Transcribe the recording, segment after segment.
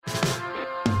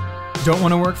Don't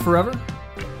want to work forever?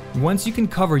 Once you can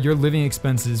cover your living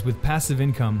expenses with passive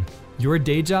income, your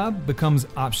day job becomes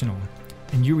optional,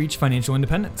 and you reach financial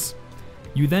independence.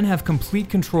 You then have complete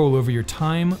control over your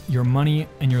time, your money,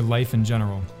 and your life in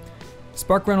general.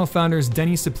 Spark Rental founders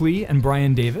Denny Suplee and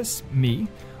Brian Davis, me,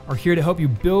 are here to help you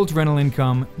build rental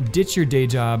income, ditch your day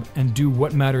job, and do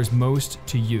what matters most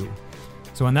to you.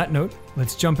 So on that note,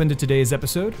 let's jump into today's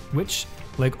episode, which,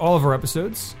 like all of our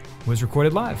episodes, was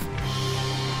recorded live.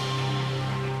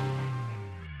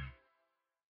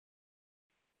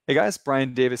 Hey guys,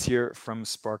 Brian Davis here from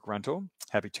Spark Rental.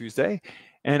 Happy Tuesday.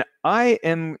 And I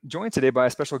am joined today by a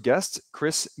special guest,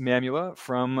 Chris Mamula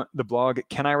from the blog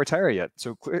Can I Retire Yet?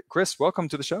 So Chris, welcome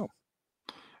to the show.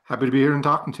 Happy to be here and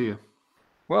talking to you.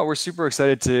 Well, we're super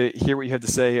excited to hear what you had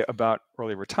to say about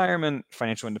early retirement,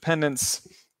 financial independence,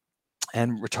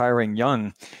 and retiring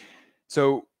young.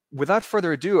 So without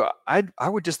further ado, I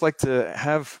would just like to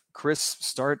have Chris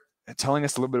start telling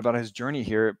us a little bit about his journey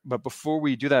here. But before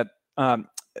we do that,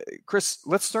 Chris,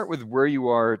 let's start with where you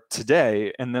are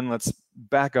today, and then let's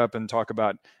back up and talk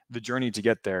about the journey to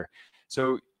get there.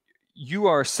 So you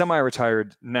are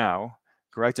semi-retired now,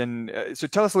 correct? And so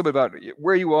tell us a little bit about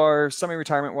where you are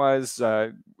semi-retirement-wise,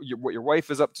 what your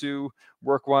wife is up to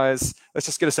work-wise. Let's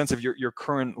just get a sense of your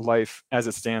current life as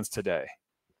it stands today.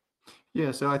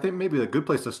 Yeah, so I think maybe a good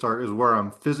place to start is where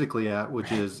I'm physically at,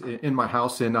 which is in my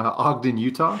house in Ogden,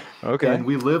 Utah. Okay. And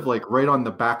we live like right on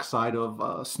the backside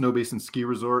of Snow Basin Ski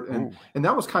Resort. And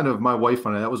that was kind of my wife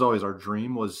and I, that was always our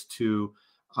dream, was to,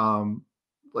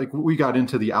 we got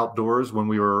into the outdoors when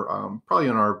we were probably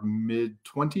in our mid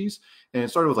 20s. And it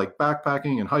started with like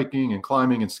backpacking and hiking and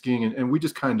climbing and skiing. And we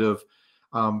just kind of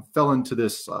fell into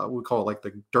this, we call it like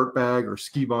the dirt bag or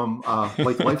ski bum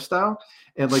like lifestyle.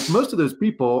 And like most of those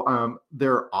people,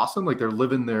 they're awesome. Like they're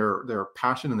living their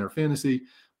passion and their fantasy,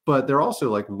 but they're also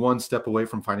like one step away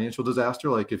from financial disaster.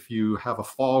 Like if you have a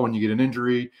fall, when you get an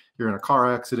injury, you're in a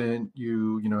car accident,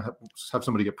 you have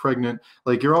somebody get pregnant,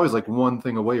 like you're always like one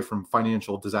thing away from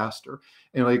financial disaster.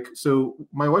 And like, so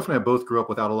my wife and I both grew up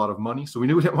without a lot of money. So we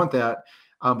knew we didn't want that.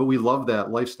 But we love that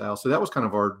lifestyle. So that was kind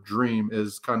of our dream,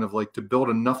 is kind of like to build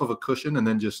enough of a cushion and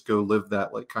then just go live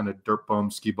that like kind of dirt bag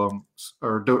ski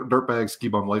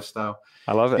bum lifestyle.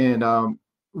 I love it. And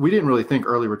we didn't really think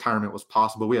early retirement was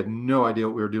possible. We had no idea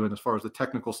what we were doing as far as the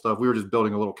technical stuff. We were just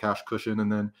building a little cash cushion,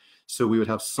 and then so we would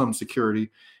have some security.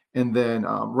 And then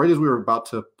right as we were about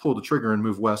to pull the trigger and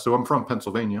move west, so I'm from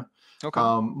Pennsylvania.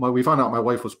 Okay. We found out my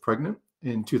wife was pregnant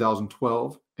in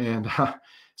 2012, and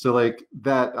so like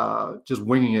that, just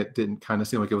winging it didn't kind of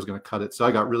seem like it was going to cut it. So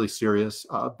I got really serious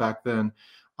back then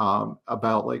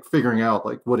about like figuring out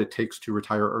like what it takes to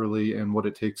retire early and what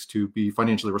it takes to be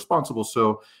financially responsible.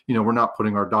 So, we're not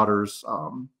putting our daughter's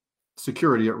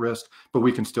security at risk, but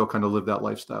we can still kind of live that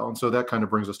lifestyle. And so that kind of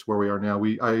brings us to where we are now.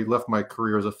 I left my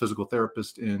career as a physical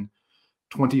therapist in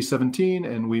 2017,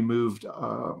 and we moved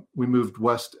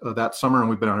west that summer, and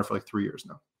we've been out here for like 3 years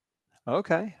now.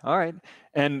 Okay. All right.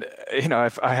 And,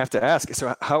 if I have to ask,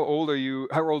 so how old were you in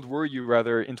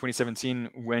 2017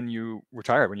 when you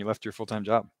retired, when you left your full-time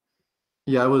job?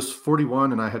 Yeah, I was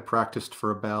 41 and I had practiced for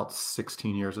about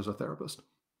 16 years as a therapist.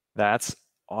 That's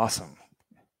awesome.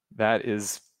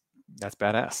 That's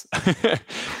badass.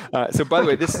 So by the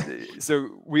way, so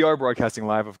we are broadcasting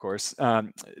live, of course.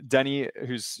 Denny,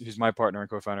 who's my partner and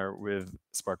co-founder with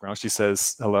Spark Rental, she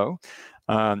says hello.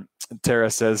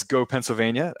 Tara says, go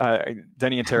Pennsylvania.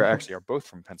 Denny and Tara actually are both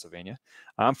from Pennsylvania.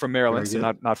 I'm from Maryland,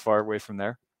 so not far away from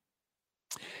there.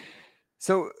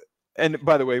 So, and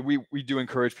by the way, we do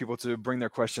encourage people to bring their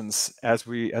questions as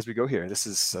we go here. This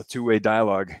is a two-way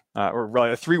dialogue, or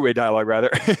really a three-way dialogue rather,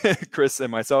 Chris and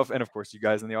myself, and of course you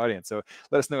guys in the audience. So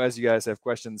let us know as you guys have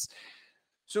questions.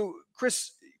 So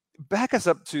Chris, back us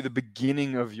up to the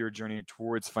beginning of your journey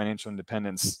towards financial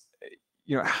independence.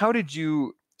 How did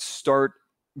you start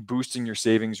boosting your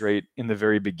savings rate in the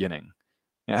very beginning?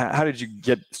 How did you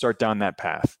start down that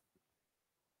path?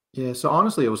 Yeah, so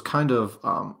honestly, it was kind of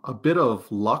a bit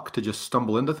of luck to just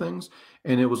stumble into things.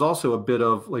 And it was also a bit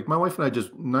of like, my wife and I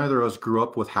neither of us grew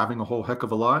up with having a whole heck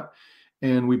of a lot.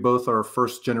 And we both are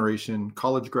first generation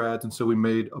college grads. And so we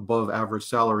made above average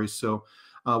salaries. So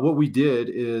what we did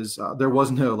is there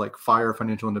was no like FIRE,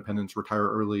 financial independence, retire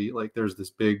early. Like there's this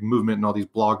big movement and all these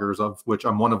bloggers, of which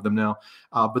I'm one of them now.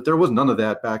 But there was none of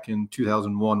that back in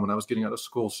 2001 when I was getting out of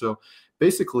school. So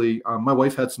basically, my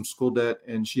wife had some school debt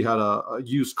and she had a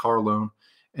used car loan,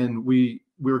 and we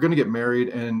were going to get married,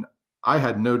 and I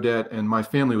had no debt, and my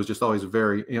family was just always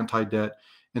very anti-debt.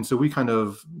 And so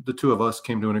the two of us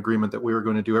came to an agreement that we were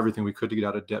going to do everything we could to get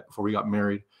out of debt before we got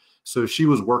married. So she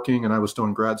was working and I was still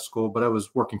in grad school, but I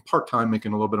was working part-time,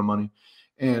 making a little bit of money.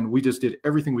 And we just did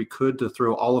everything we could to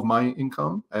throw all of my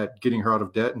income at getting her out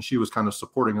of debt. And she was kind of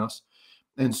supporting us.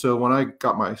 And so when I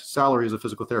got my salary as a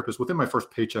physical therapist, within my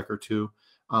first paycheck or two,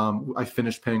 I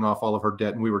finished paying off all of her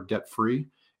debt, and we were debt free.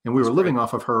 And we were living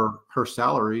off of her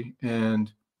salary.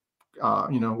 And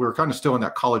we were kind of still in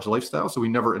that college lifestyle. So we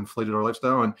never inflated our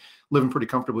lifestyle and living pretty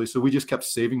comfortably. So we just kept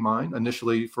saving mine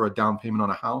initially for a down payment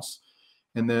on a house.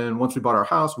 And then once we bought our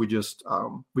house, we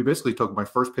basically took my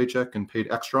first paycheck and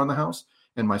paid extra on the house,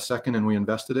 and my second, and we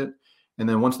invested it. And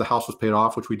then once the house was paid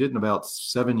off, which we did in about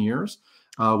 7 years,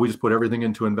 we just put everything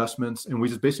into investments, and we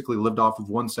just basically lived off of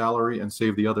one salary and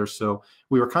saved the other. So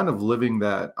we were kind of living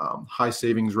that high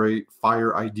savings rate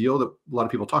FIRE ideal that a lot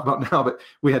of people talk about now, but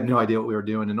we had no idea what we were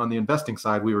doing. And on the investing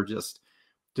side, we were just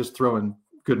throwing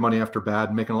good money after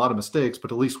bad, making a lot of mistakes,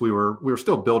 but at least we were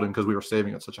still building because we were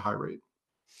saving at such a high rate.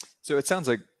 So it sounds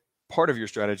like part of your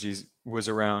strategies was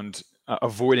around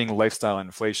avoiding lifestyle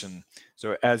inflation.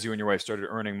 So as you and your wife started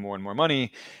earning more and more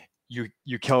money, you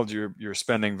held your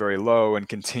spending very low and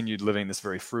continued living this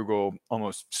very frugal,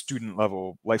 almost student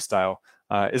level lifestyle.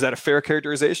 Is that a fair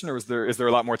characterization, or is there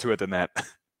a lot more to it than that?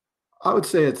 I would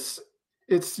say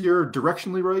you're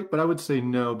directionally right, but I would say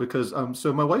no, because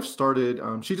so my wife started,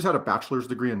 she just had a bachelor's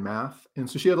degree in math, and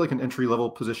so she had like an entry level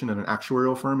position in an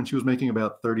actuarial firm, and she was making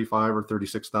about $35,000 or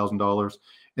 $36,000.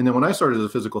 And then when I started as a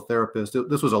physical therapist,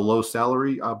 this was a low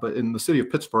salary, but in the city of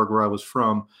Pittsburgh, where I was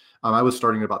from, I was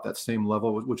starting at about that same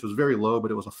level, which was very low,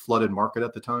 but it was a flooded market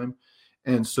at the time.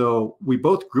 And so we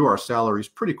both grew our salaries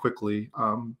pretty quickly,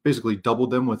 basically doubled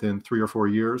them within 3 or 4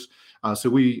 years. So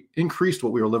we increased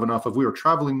what we were living off of. We were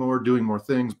traveling more, doing more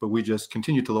things, but we just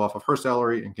continued to live off of her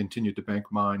salary and continued to bank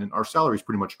mine. And our salaries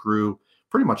pretty much grew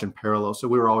pretty much in parallel. So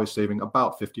we were always saving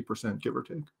about 50%, give or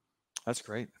take. That's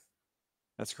great.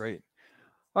 That's great.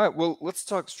 All right, well, let's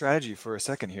talk strategy for a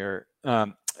second here.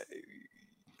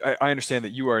 I understand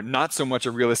that you are not so much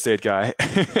a real estate guy.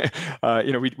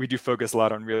 We do focus a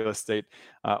lot on real estate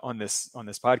on this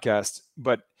podcast,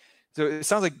 but so it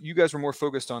sounds like you guys were more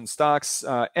focused on stocks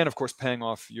and of course paying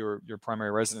off your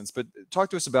primary residence. But talk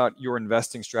to us about your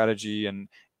investing strategy and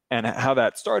how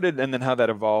that started, and then how that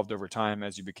evolved over time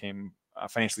as you became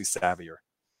financially savvier.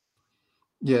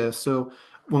 Yeah, so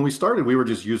when we started, we were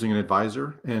just using an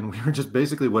advisor, and we were just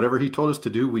basically whatever he told us to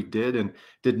do, we did, and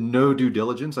did no due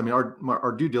diligence. I mean,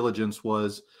 our due diligence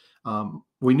was,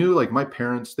 we knew, like, my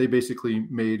parents, they basically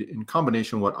made in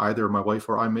combination what either my wife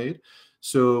or I made.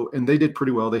 So, and they did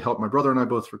pretty well. They helped my brother and I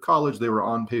both through college. They were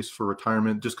on pace for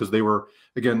retirement just because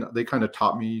they kind of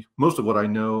taught me most of what I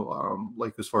know,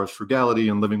 like as far as frugality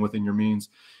and living within your means.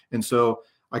 And so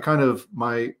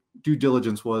my due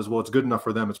diligence was, well, it's good enough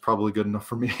for them, it's probably good enough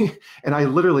for me. And I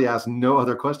literally asked no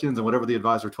other questions, and whatever the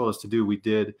advisor told us to do, we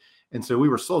did. And so we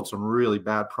were sold some really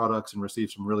bad products and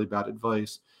received some really bad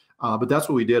advice. But that's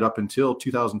what we did up until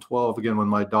 2012. Again, when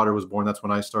my daughter was born, that's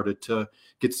when I started to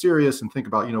get serious and think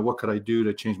about, what could I do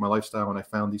to change my lifestyle? And I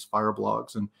found these FIRE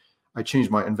blogs, and I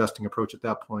changed my investing approach at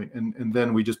that point. And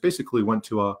then we just basically went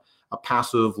to a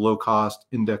passive, low-cost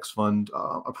index fund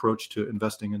approach to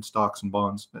investing in stocks and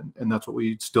bonds. And that's what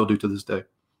we still do to this day.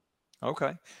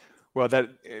 Okay. Well, that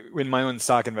in my own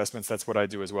stock investments, that's what I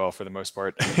do as well for the most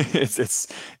part. It's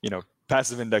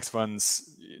passive index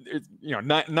funds.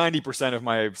 90% of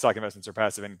my stock investments are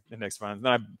passive index funds.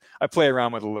 And I play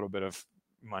around with a little bit of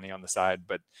money on the side,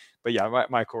 but yeah,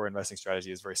 my core investing strategy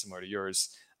is very similar to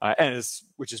yours,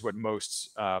 which is what most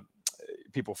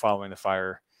people following the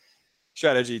FIRE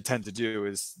strategy tend to do,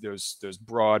 is those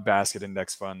broad basket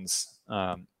index funds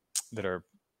that are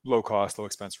low cost, low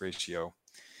expense ratio.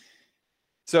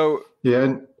 So yeah,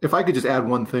 and if I could just add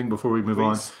one thing before we move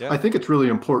on, yeah. I think it's really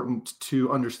important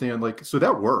to understand, so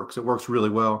that works. It works really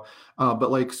well.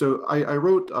 But so I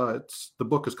wrote, the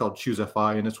book is called Choose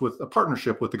FI, and it's with a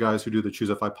partnership with the guys who do the Choose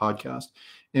FI podcast.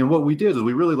 And what we did is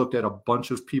we really looked at a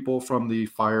bunch of people from the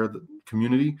FIRE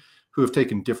community who have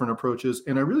taken different approaches.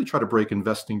 And I really try to break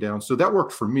investing down. So that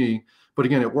worked for me. But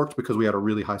again, it worked because we had a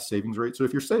really high savings rate. So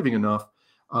if you're saving enough,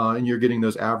 and you're getting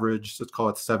those average, let's call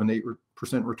it 7-8%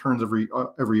 returns every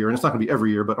year, and it's not going to be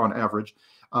every year, but on average,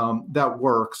 that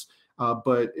works.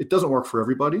 But it doesn't work for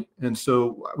everybody. And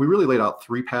so we really laid out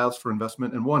 3 paths for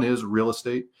investment, and one is real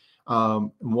estate.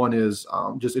 One is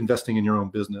just investing in your own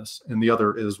business, and the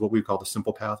other is what we call the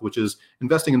simple path, which is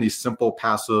investing in these simple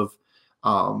passive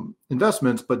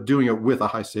investments, but doing it with a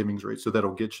high savings rate. So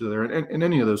that'll get you there. And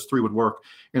any of those 3 would work.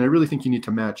 And I really think you need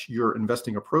to match your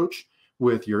investing approach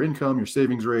with your income, your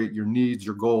savings rate, your needs,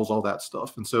 your goals, all that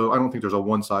stuff. And so I don't think there's a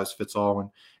one size fits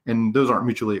all, and those aren't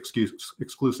mutually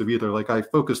exclusive either. Like, I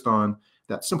focused on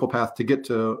that simple path to get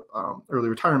to early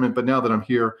retirement, but now that I'm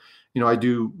here I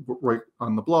do write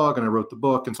on the blog and I wrote the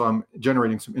book. And so I'm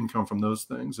generating some income from those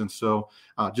things. And so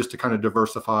just to kind of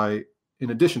diversify, in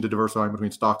addition to diversifying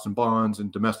between stocks and bonds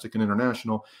and domestic and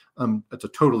international, it's a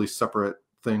totally separate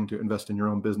thing to invest in your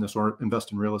own business or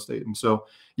invest in real estate. And so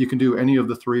you can do any of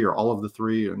the three or all of the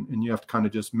three, and you have to kind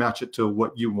of just match it to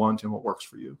what you want and what works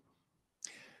for you.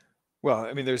 Well,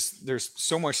 I mean, there's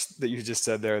so much that you just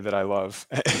said there that I love.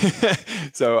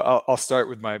 So I'll start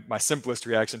with my simplest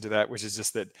reaction to that, which is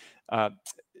just that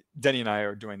Denny and I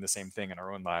are doing the same thing in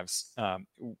our own lives.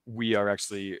 We are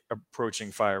actually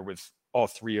approaching FIRE with all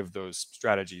three of those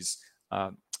strategies: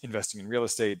 investing in real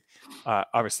estate,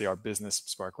 obviously our business,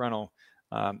 Spark Rental,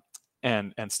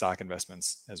 and stock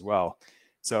investments as well.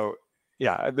 So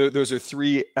yeah, those are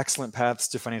three excellent paths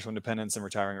to financial independence and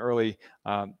retiring early.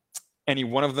 Any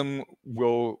one of them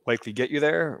will likely get you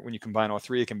there. When you combine all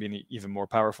three, it can be even more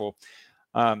powerful.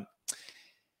 And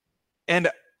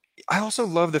I also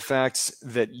love the fact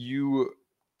that you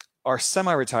are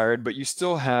semi-retired, but you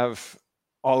still have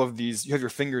all of these, you have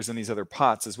your fingers in these other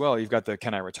pots as well. You've got the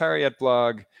Can I Retire Yet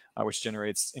blog, which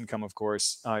generates income, of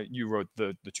course. You wrote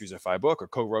the Choose FI book, or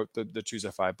co-wrote the Choose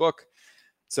FI book.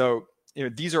 So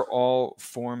these are all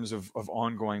forms of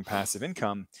ongoing passive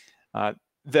income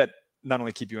that not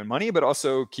only keep you in money, but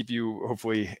also keep you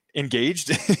hopefully engaged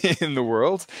in the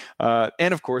world.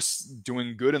 And of course,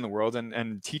 doing good in the world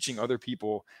and teaching other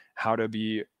people how to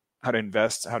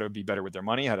invest, how to be better with their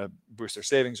money, how to boost their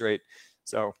savings rate.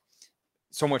 So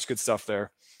much good stuff there.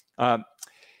 Let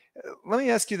me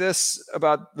ask you this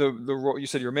about the role. You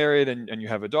said you're married and you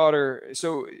have a daughter.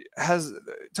 So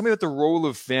tell me about the role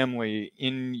of family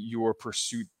in your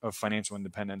pursuit of financial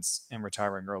independence and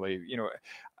retiring early.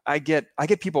 I get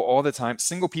people all the time.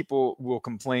 Single people will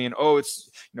complain, oh, it's,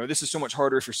 this is so much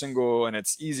harder if you're single and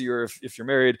it's easier if you're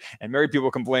married. And married people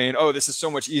complain, oh, this is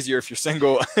so much easier if you're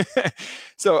single.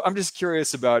 So I'm just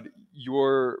curious about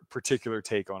your particular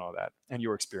take on all that and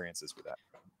your experiences with that.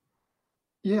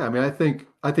 Yeah, I mean, I think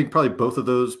probably both of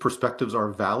those perspectives are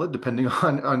valid depending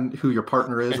on who your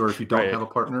partner is, or if you don't Right. have a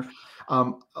partner.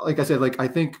 Like I said, I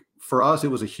think for us, it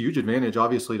was a huge advantage,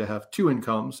 obviously, to have two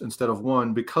incomes instead of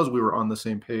one, because we were on the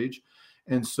same page.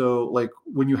 And so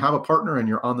when you have a partner and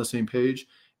you're on the same page,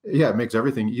 yeah, it makes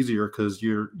everything easier because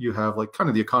you have kind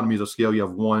of the economies of scale. You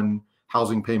have one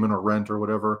housing payment or rent or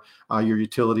whatever, your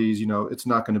utilities, it's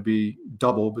not going to be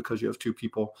double because you have two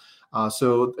people.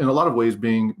 So in a lot of ways,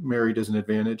 being married is an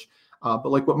advantage. But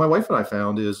what my wife and I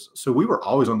found is, so we were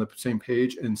always on the same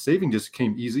page, and saving just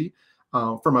came easy.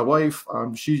 For my wife,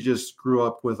 she just grew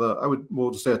up with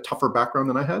we'll just say a tougher background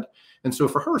than I had. And so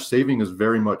for her, saving is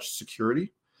very much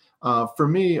security. For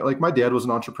me, my dad was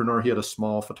an entrepreneur. He had a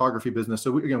small photography business.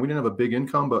 So we didn't have a big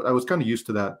income, but I was kind of used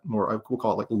to that more, we'll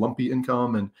call it lumpy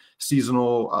income and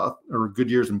seasonal or good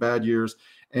years and bad years.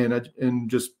 And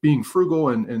just being frugal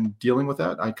and dealing with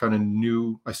that, I kind of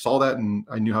I saw that and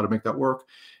I knew how to make that work.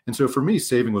 And so for me,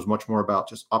 saving was much more about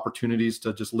just opportunities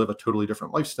to just live a totally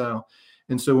different lifestyle.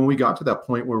 And so when we got to that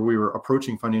point where we were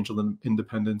approaching financial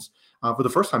independence, for the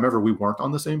first time ever, we weren't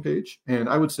on the same page. And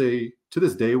I would say to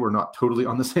this day, we're not totally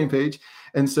on the same page.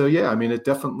 And so, yeah, I mean, it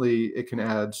can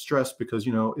add stress because,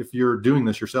 if you're doing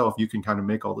this yourself, you can kind of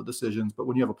make all the decisions. But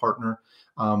when you have a partner,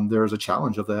 there's a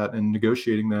challenge of that and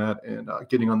negotiating that and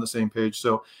getting on the same page.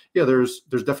 So, yeah, there's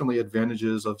definitely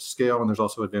advantages of scale, and there's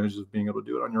also advantages of being able to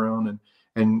do it on your own.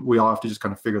 And we all have to just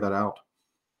kind of figure that out.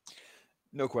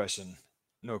 No question.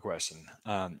 No question.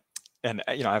 And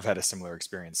I've had a similar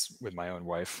experience with my own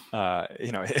wife.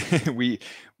 We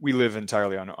live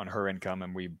entirely on her income,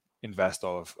 and we invest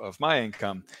all of my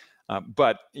income.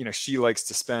 But she likes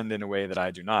to spend in a way that I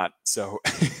do not. So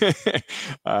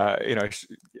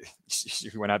she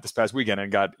went out this past weekend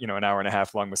and got an hour and a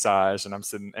half long massage, and I'm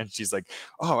sitting, and she's like,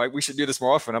 "Oh, we should do this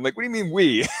more often." I'm like, "What do you mean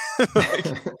we?"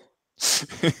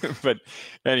 But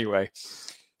anyway.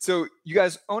 So you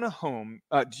guys own a home.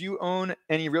 Do you own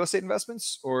any real estate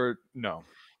investments or no?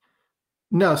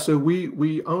 No, so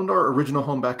we owned our original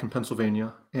home back in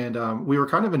Pennsylvania, and we were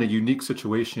kind of in a unique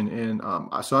situation. And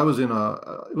so I was in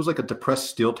it was like a depressed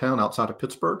steel town outside of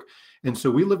Pittsburgh. And so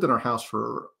we lived in our house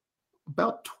for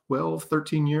about 12,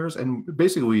 13 years. And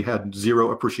basically we had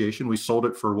zero appreciation. We sold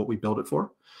it for what we built it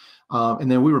for.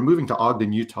 And then we were moving to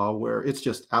Ogden, Utah, where it's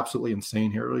just absolutely insane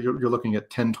here. You're looking at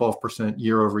 10, 12%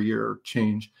 year over year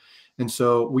change. And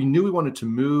so we knew we wanted to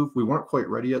move. We weren't quite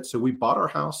ready yet. So we bought our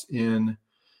house in,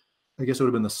 I guess it would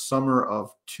have been the summer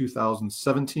of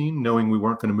 2017, knowing we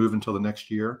weren't going to move until the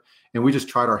next year. And we just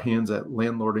tried our hands at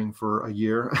landlording for a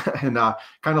year and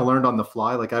kind of learned on the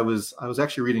fly. I was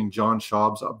actually reading John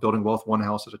Schaub's Building Wealth One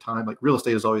House at a Time. Real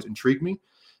estate has always intrigued me.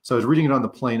 So I was reading it on the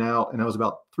plane out, and I was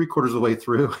about 3/4 of the way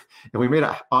through, and we made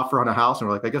an offer on a house, and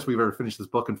we're like, I guess we better finish this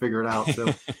book and figure it out.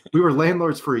 So we were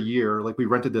landlords for a year. Like we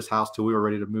rented this house till we were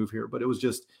ready to move here, but it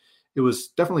was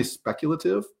definitely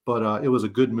speculative, but it was a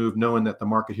good move knowing that the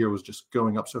market here was just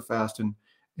going up so fast, and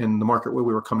the market where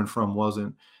we were coming from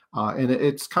wasn't. And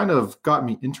it's kind of got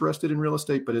me interested in real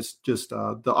estate, but it's just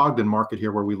the Ogden market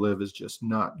here where we live is just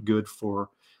not good for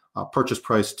purchase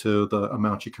price to the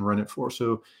amount you can rent it for.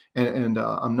 So, and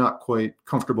I'm not quite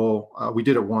comfortable. We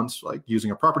did it once, like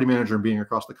using a property manager and being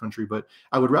across the country, but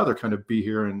I would rather kind of be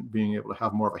here and being able to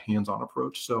have more of a hands-on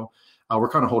approach. So we're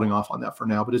kind of holding off on that for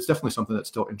now, but it's definitely something that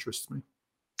still interests me.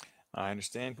 I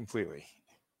understand completely.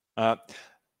 All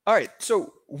right.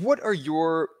 So what are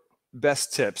your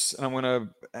best tips? And I'm going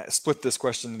to split this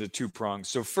question into two prongs.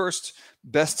 So first,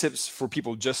 best tips for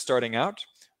people just starting out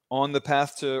on the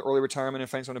path to early retirement and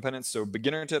financial independence. So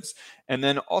beginner tips, and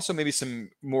then also maybe some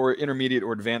more intermediate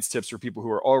or advanced tips for people who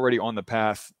are already on the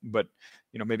path, but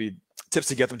maybe tips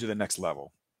to get them to the next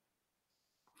level.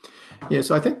 Yeah,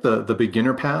 so I think the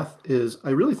beginner path is,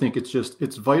 I really think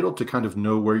it's vital to kind of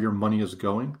know where your money is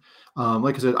going.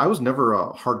 Like I said, I was never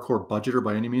a hardcore budgeter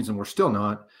by any means, and we're still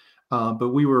not. But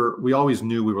we always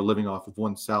knew we were living off of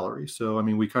one salary. So, I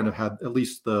mean, we kind of had at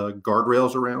least the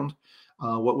guardrails around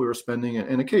what we were spending.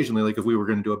 And occasionally, like if we were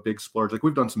going to do a big splurge, like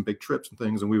we've done some big trips and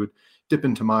things, and we would dip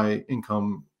into my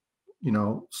income,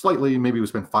 slightly, maybe we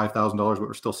spent $5,000, but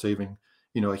we're still saving,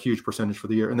 a huge percentage for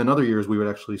the year. And then other years we would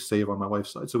actually save on my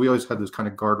wife's side. So we always had those kind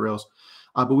of guardrails,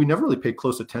 but we never really paid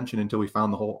close attention until we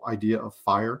found the whole idea of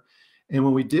FIRE. And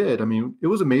when we did, I mean, it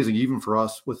was amazing, even for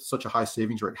us with such a high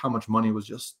savings rate, how much money was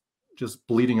just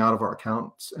bleeding out of our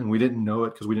accounts, and we didn't know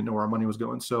it because we didn't know where our money was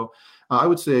going. So I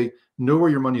would say know where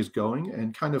your money is going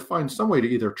and kind of find some way to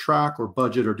either track or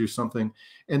budget or do something,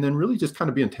 and then really just kind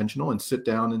of be intentional and sit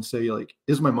down and say, like,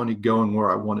 is my money going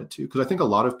where I want it to? Because I think a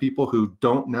lot of people who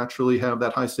don't naturally have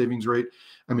that high savings rate,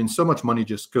 I mean, so much money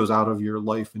just goes out of your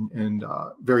life and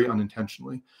very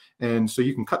unintentionally. And so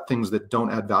you can cut things that don't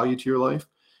add value to your life.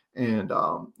 And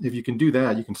if you can do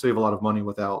that, you can save a lot of money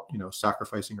without,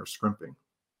 sacrificing or scrimping.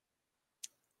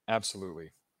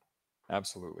 Absolutely.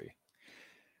 Absolutely.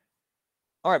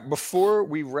 All right. Before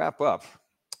we wrap up,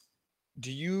 do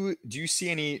you see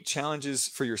any challenges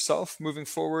for yourself moving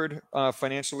forward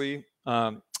financially?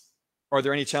 Are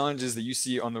there any challenges that you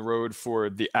see on the road for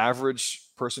the average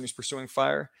person who's pursuing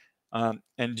FIRE?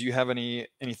 And do you have any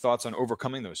thoughts on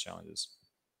overcoming those challenges?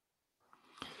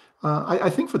 I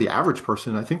think for the average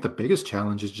person, I think the biggest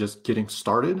challenge is just getting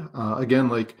started. Again,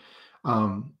 like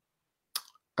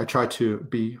I try to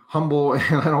be humble,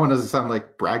 and I don't want to sound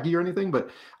like braggy or anything, but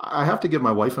I have to give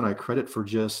my wife and I credit for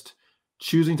just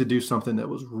choosing to do something that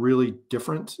was really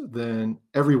different than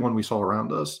everyone we saw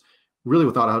around us, really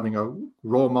without having a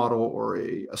role model or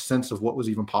a sense of what was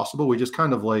even possible. We just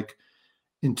kind of like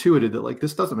intuited that like,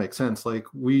 this doesn't make sense. Like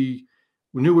we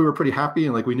knew we were pretty happy,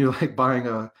 and like we knew like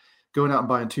going out and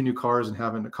buying 2 new cars and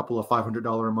having a couple of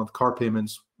 $500 a month car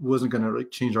payments wasn't going to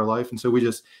like change our life. And so we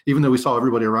just, even though we saw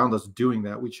everybody around us doing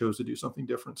that, we chose to do something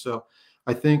different. So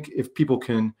I think if people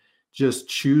can just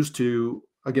choose to,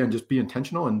 again, just be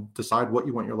intentional and decide what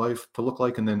you want your life to look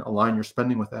like, and then align your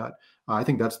spending with that, I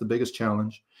think that's the biggest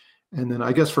challenge. And then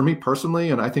I guess for me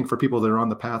personally, and I think for people that are on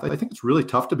the path, I think it's really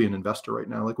tough to be an investor right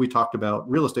now. Like we talked about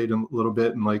real estate a little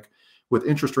bit, and like with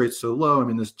interest rates so low, I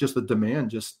mean, there's just the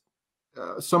demand,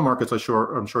 some markets, I'm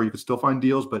sure you could still find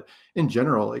deals, but in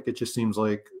general, like it just seems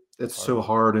like it's so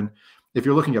hard. And if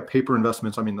you're looking at paper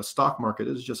investments, I mean, the stock market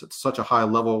is just at such a high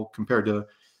level compared to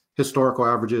historical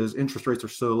averages. Interest rates are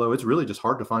so low. It's really just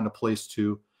hard to find a place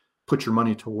to put your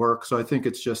money to work. So I think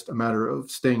it's just a matter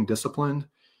of staying disciplined,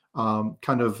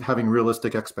 kind of having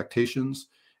realistic expectations,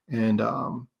 and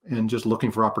just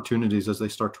looking for opportunities as they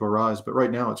start to arise. But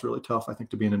right now it's really tough, I think,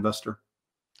 to be an investor.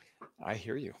 I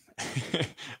hear you.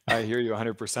 I hear you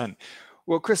 100%.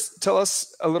 Well, Chris, tell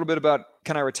us a little bit about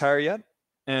Can I Retire Yet,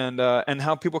 and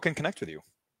how people can connect with you.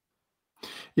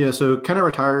 Yeah, so Can I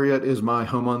Retire Yet is my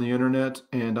home on the internet,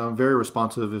 and I'm very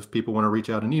responsive if people want to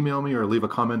reach out and email me or leave a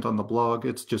comment on the blog.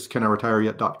 It's just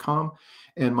caniretireyet.com.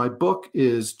 And my book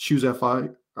is Choose FI.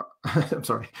 I'm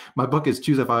sorry. My book is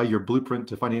Choose FI, Your Blueprint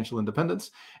to Financial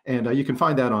Independence. And you can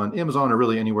find that on Amazon or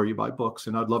really anywhere you buy books.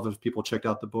 And I'd love if people checked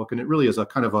out the book. And it really is a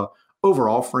kind of a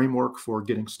overall framework for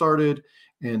getting started,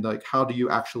 and like, how do you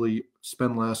actually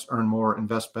spend less, earn more,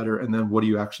 invest better? And then what do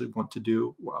you actually want to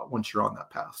do once you're on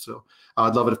that path? So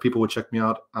I'd love it if people would check me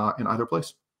out in either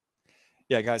place.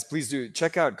 Yeah, guys, please do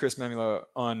check out Chris Mamula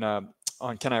on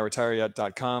on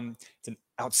caniretireyet.com. It's an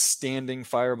outstanding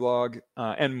fire blog,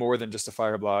 and more than just a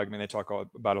fire blog. I mean, they talk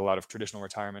about a lot of traditional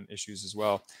retirement issues as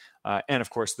well. And of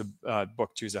course, the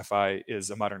book Choose FI is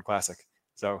a modern classic.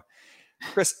 So,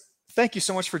 Chris, thank you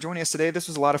so much for joining us today. This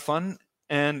was a lot of fun,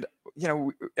 and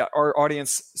our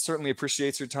audience certainly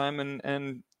appreciates your time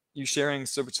and you sharing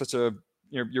such a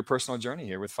your personal journey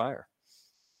here with FIRE.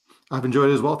 I've enjoyed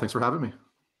it as well. Thanks for having me.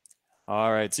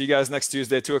 All right. See you guys next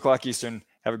Tuesday at 2:00 Eastern.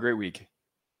 Have a great week.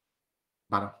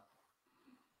 Bye now.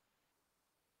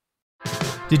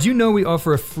 Did you know we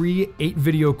offer a free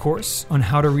 8-video course on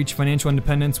how to reach financial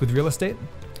independence with real estate?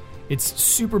 It's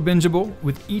super bingeable,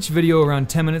 with each video around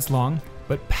 10 minutes long,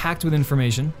 but packed with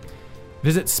information.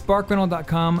 Visit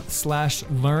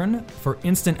sparkrental.com/learn for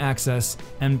instant access,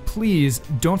 and please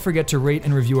don't forget to rate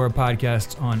and review our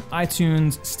podcast on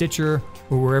iTunes, Stitcher,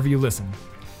 or wherever you listen.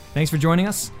 Thanks for joining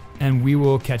us, and we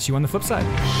will catch you on the flip side.